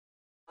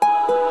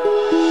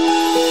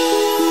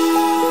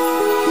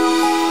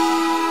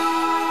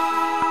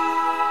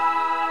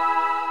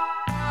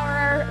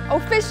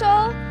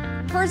official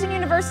Herzing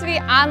University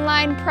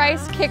Online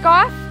P.R.I.C.E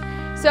Kickoff.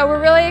 So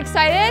we're really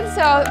excited.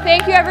 So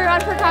thank you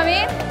everyone for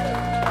coming.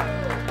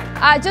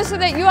 Just so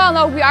that you all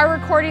know, we are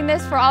recording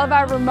this for all of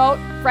our remote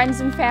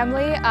friends and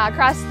family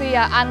across the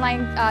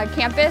online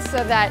campus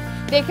so that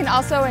they can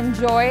also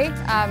enjoy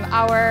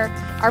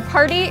our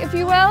party, if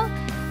you will.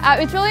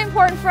 It's really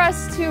important for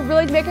us to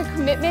really make a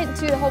commitment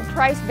to the whole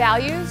P.R.I.C.E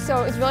values.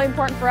 So it's really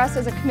important for us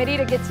as a committee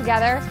to get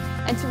together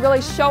and to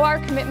really show our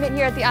commitment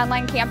here at the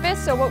online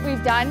campus. So what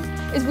we've done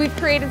is we've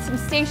created some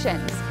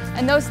stations.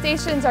 And those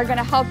stations are going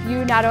to help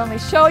you not only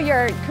show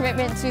your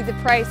commitment to the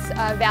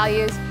P.R.I.C.E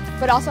values,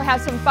 but also have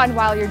some fun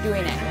while you're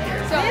doing it.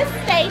 So this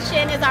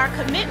station is our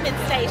commitment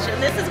station.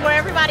 This is where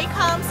everybody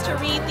comes to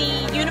read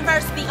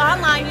the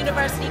online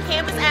university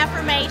campus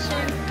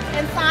affirmations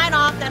and sign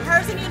off that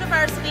Herzing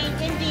University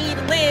indeed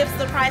lives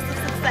the price of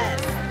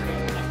success.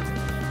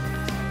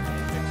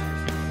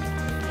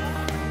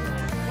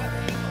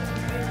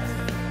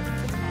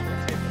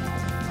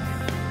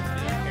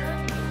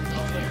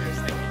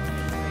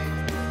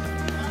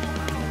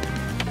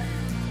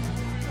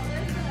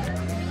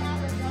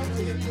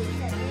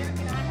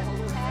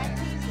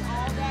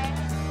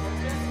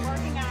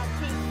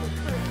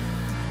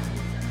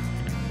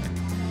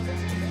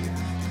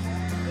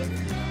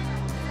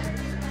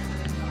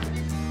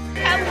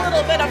 Have a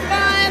little bit of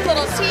fun,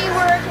 little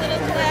teamwork, little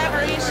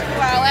collaboration,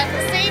 while at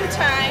the same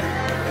time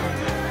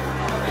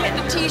getting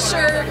a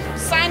t-shirt,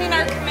 signing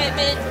our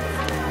commitment,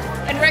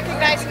 and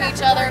recognizing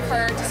each other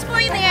for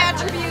displaying the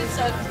attributes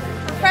of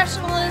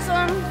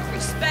professionalism,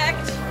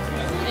 respect,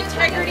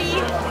 integrity,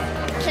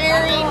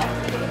 caring,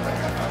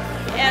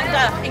 and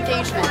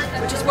engagement,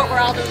 which is what we're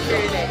all doing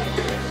here today.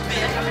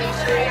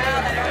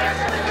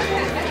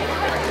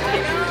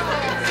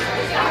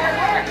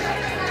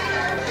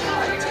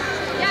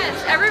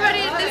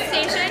 Everybody at this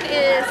station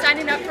is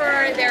signing up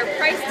for their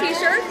P.R.I.C.E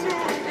t-shirt.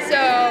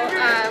 So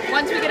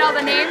once we get all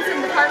the names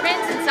and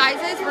departments and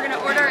sizes, we're going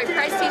to order a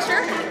P.R.I.C.E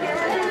t-shirt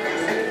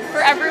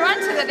for everyone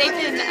so that they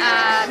can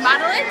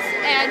model it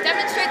and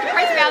demonstrate the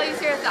P.R.I.C.E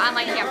values here at the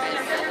online campus.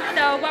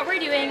 So what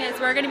we're doing is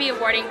we're going to be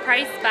awarding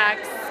P.R.I.C.E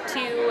bucks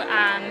to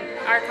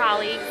our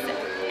colleagues,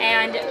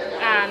 and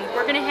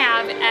we're going to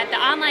have at the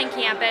online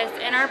campus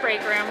in our break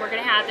room, we're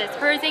going to have this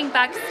Herzing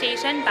Buck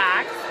Station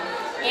box.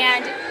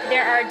 And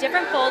there are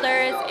different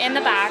folders in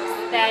the box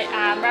that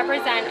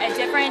represent a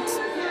different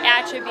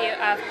attribute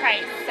of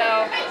P.R.I.C.E.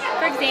 So,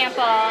 for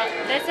example,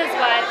 this is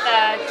what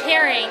the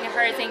caring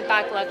Herzing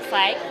Buck looks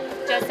like.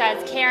 Just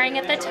says caring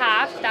at the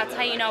top. That's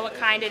how you know what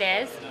kind it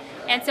is.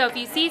 And so if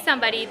you see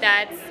somebody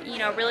that's,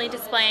 really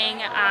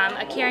displaying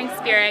a caring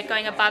spirit,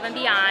 going above and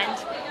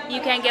beyond, you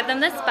can give them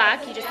this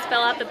buck. You just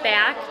fill out the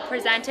back,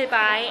 presented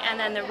by, and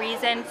then the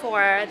reason for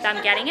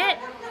them getting it.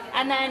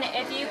 And then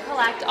if you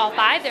collect all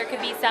 5, there could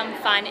be some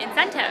fun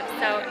incentives.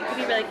 So it could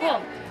be really cool.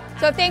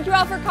 So thank you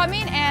all for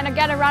coming, and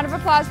again, a round of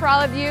applause for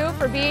all of you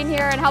for being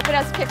here and helping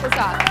us kick this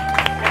off.